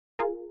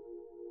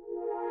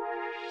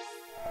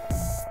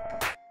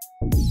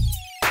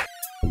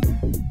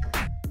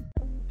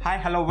Hi,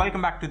 hello,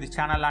 welcome back to the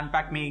channel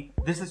Unpack Me.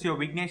 This is your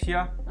Vignesh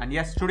here, and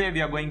yes, today we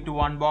are going to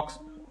unbox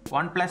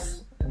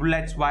OnePlus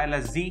Bullets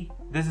Wireless Z.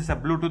 This is a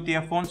Bluetooth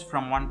earphones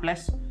from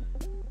OnePlus.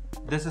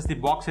 This is the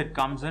box it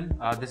comes in.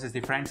 This is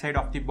the front side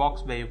of the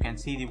box where you can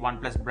see the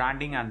OnePlus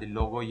branding and the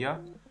logo here.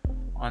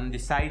 On the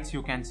sides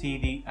you can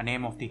see the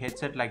name of the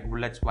headset like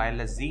Bullets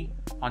Wireless Z.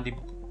 On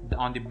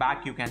the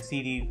back you can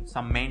see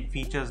some main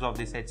features of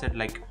this headset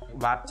like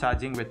web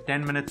charging. With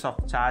 10 minutes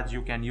of charge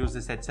you can use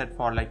this headset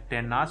for like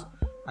 10 hours.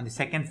 And the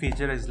second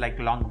feature is like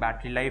long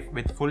battery life.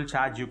 With full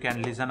charge you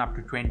can listen up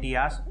to 20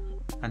 hours.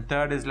 And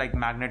third is like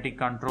magnetic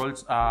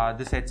controls.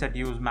 This headset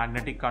uses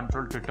magnetic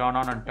control to turn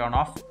on and turn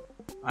off.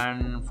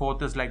 And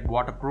fourth is like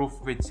waterproof,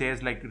 which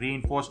says like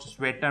reinforced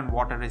sweat and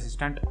water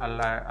resistant.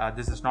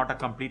 This is not a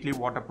completely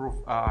waterproof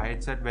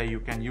headset where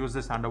you can use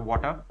this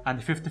underwater. And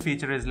the fifth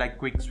feature is like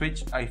quick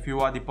switch. If you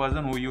are the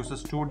person who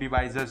uses two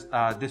devices,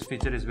 this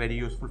feature is very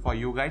useful for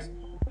you guys.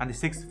 And the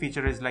sixth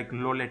feature is like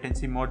low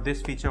latency mode.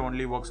 This feature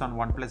only works on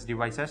OnePlus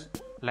devices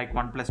like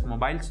OnePlus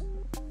mobiles.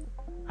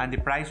 And the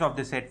price of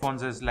this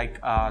headphones is like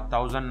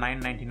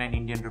 1999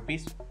 Indian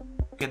rupees.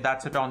 Okay,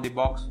 that's it on the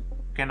box.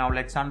 Okay, now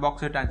let's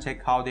unbox it and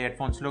check how the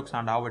headphones looks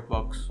and how it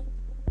works.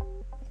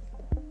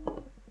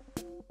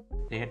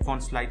 The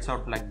headphone slides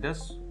out like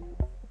this.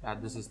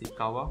 This is the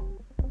cover.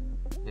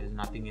 There is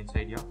nothing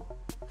inside here.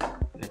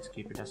 Let's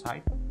keep it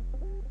aside.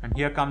 And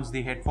here comes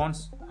the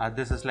headphones.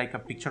 This is like a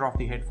picture of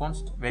the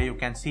headphones where you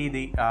can see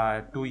the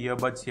two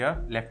earbuds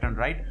here, left and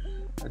right.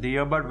 The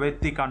earbud with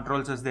the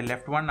controls is the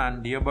left one,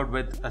 and the earbud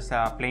with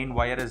a plain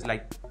wire is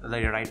like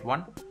the right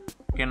one.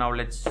 Okay, now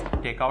let's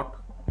take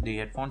out the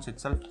headphones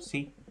itself.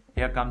 See,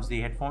 here comes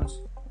the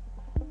headphones.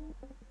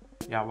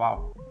 Yeah,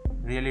 wow,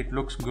 really it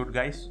looks good,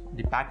 guys.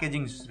 The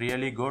packaging is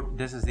really good.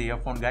 This is the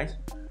earphone, guys.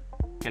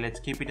 Okay,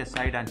 let's keep it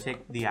aside and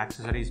check the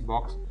accessories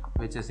box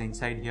which is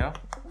inside here.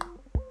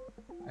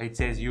 It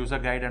says user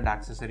guide and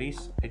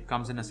accessories. It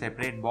comes in a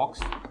separate box.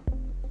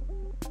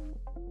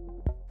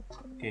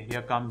 Okay,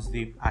 here comes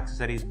the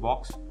accessories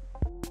box.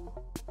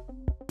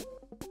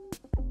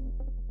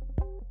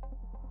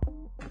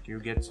 Okay, you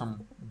get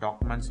some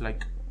documents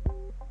like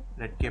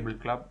Red Cable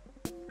Club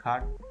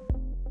card,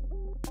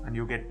 and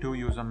you get two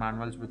user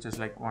manuals, which is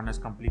like one is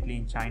completely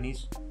in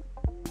Chinese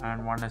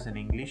and one is in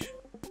English.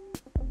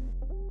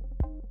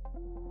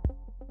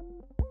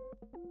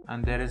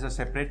 And there is a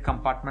separate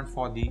compartment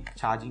for the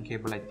charging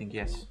cable, I think.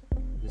 Yes,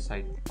 this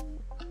side.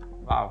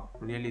 Wow,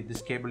 really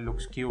this cable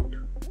looks cute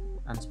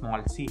and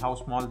small. See how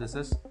small this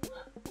is.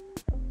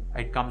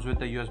 It comes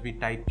with a USB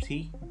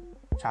Type-C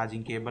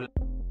charging cable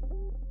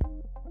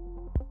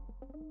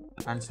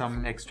and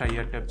some extra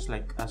ear tips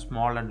like a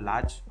small and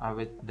large.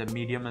 With the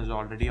medium is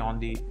already on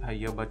the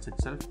earbuds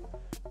itself.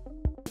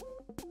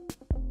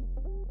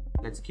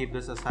 Let's keep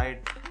this aside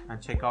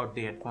and check out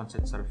the headphones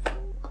itself.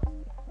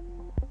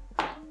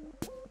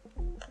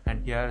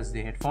 And here is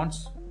the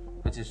headphones,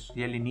 which is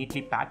really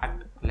neatly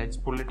packed. Let's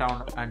pull it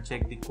out and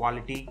check the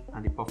quality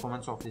and the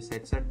performance of this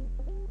headset.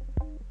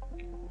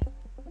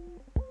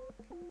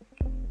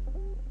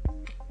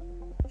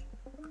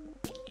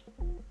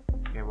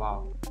 Okay,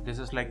 wow, this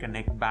is like a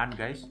neck band,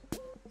 guys,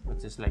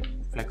 which is like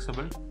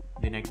flexible.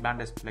 The neck band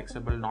is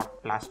flexible,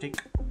 not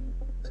plastic.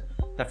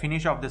 The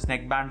finish of this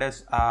neck band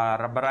is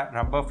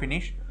rubber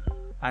finish,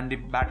 and the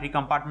battery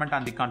compartment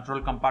and the control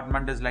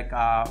compartment is like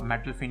a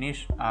metal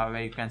finish,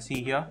 where you can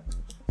see here.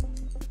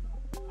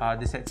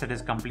 This headset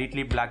is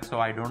completely black, so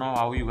I don't know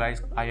how you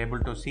guys are able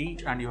to see.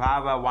 And you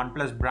have a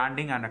OnePlus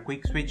branding and a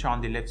quick switch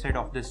on the left side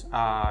of this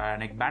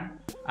neckband,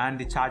 and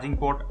the charging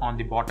port on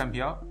the bottom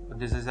here.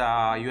 This is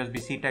a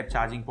USB-C type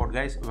charging port,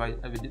 guys,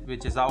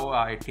 which is how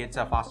it gets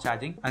a fast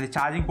charging. And the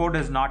charging port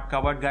is not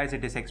covered, guys.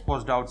 It is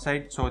exposed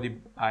outside, so the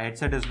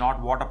headset is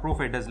not waterproof.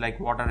 It is like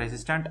water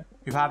resistant.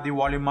 You have the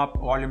volume up,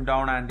 volume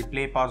down, and the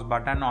play pause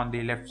button on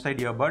the left side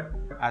earbud,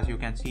 as you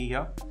can see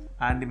here,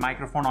 and the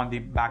microphone on the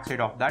back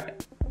side of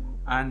that.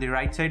 And the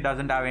right side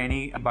doesn't have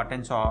any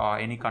buttons or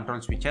any control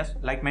switches.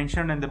 Like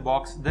mentioned in the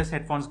box, this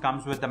headphones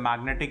comes with the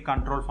magnetic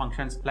control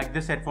functions. Like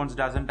this headphones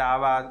doesn't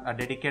have a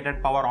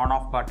dedicated power on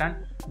off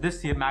button.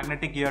 This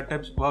magnetic ear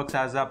tips works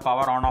as a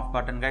power on off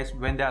button, guys.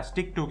 When they are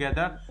stick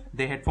together,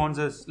 the headphones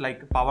is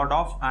like powered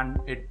off and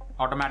it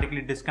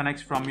automatically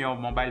disconnects from your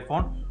mobile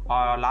phone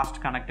or last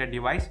connected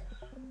device.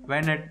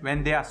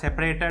 When they are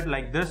separated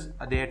like this,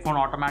 the headphone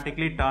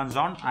automatically turns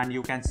on, and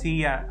you can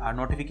see a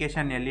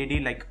notification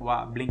LED like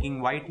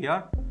blinking white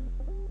here.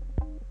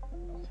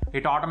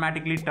 It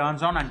automatically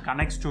turns on and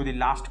connects to the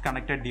last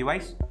connected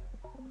device.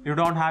 You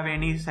don't have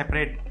any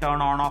separate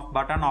turn on off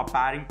button or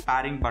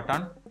pairing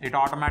button. It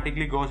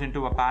automatically goes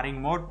into a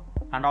pairing mode.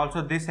 And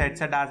also this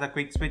headset has a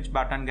quick switch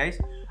button, guys,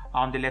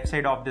 on the left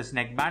side of this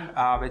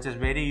neckband, which is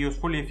very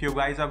useful if you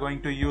guys are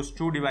going to use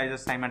two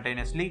devices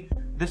simultaneously.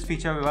 This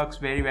feature works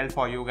very well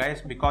for you guys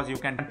because you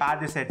can pair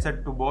this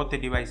headset to both the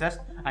devices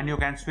and you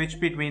can switch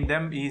between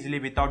them easily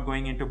without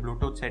going into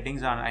Bluetooth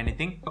settings or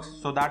anything.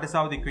 So that is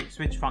how the quick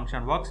switch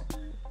function works.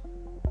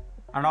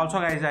 And also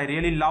guys, I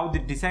really love the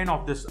design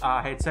of this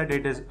headset.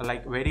 It is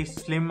like very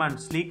slim and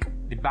sleek.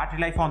 The battery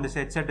life on this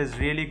headset is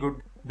really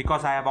good.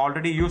 because I have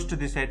already used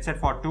this headset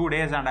for 2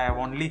 days and I have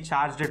only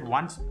charged it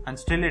once, and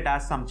still it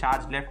has some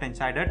charge left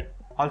inside it.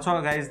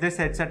 Also guys, this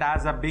headset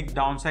has a big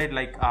downside.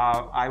 Like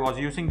I was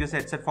using this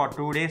headset for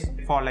 2 days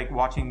for like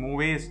watching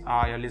movies,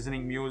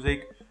 listening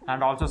music,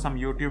 and also some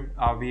YouTube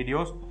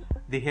videos.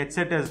 The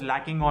headset is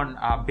lacking on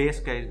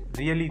bass, guys.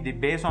 Really, the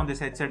bass on this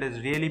headset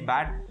is really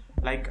bad.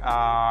 Like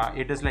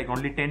it is like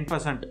only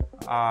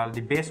 10%.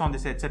 The bass on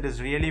this headset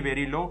is really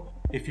very low.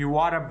 If you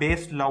are a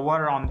bass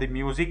lover on the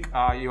music,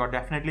 you are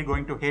definitely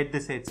going to hate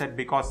this headset,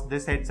 because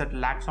this headset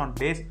lacks on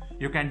bass.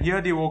 You can hear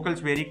the vocals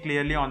very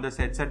clearly on this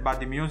headset, but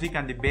the music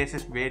and the bass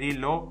is very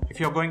low. If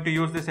you're going to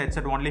use this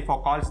headset only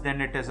for calls, then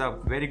it is a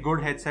very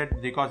good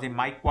headset, because the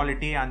mic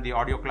quality and the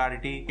audio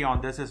clarity on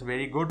this is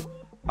very good.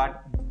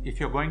 But if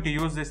you're going to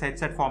use this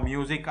headset for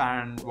music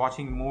and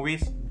watching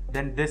movies,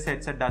 then this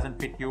headset doesn't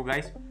fit you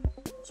guys.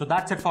 So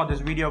that's it for this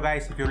video,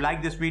 guys. If you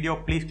like this video,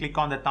 please click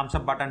on the thumbs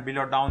up button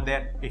below down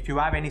there. If you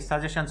have any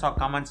suggestions or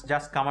comments,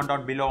 just comment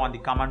down below on the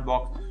comment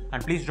box.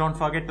 And please don't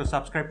forget to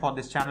subscribe for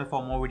this channel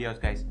for more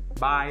videos, guys.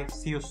 Bye.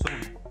 See you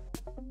soon.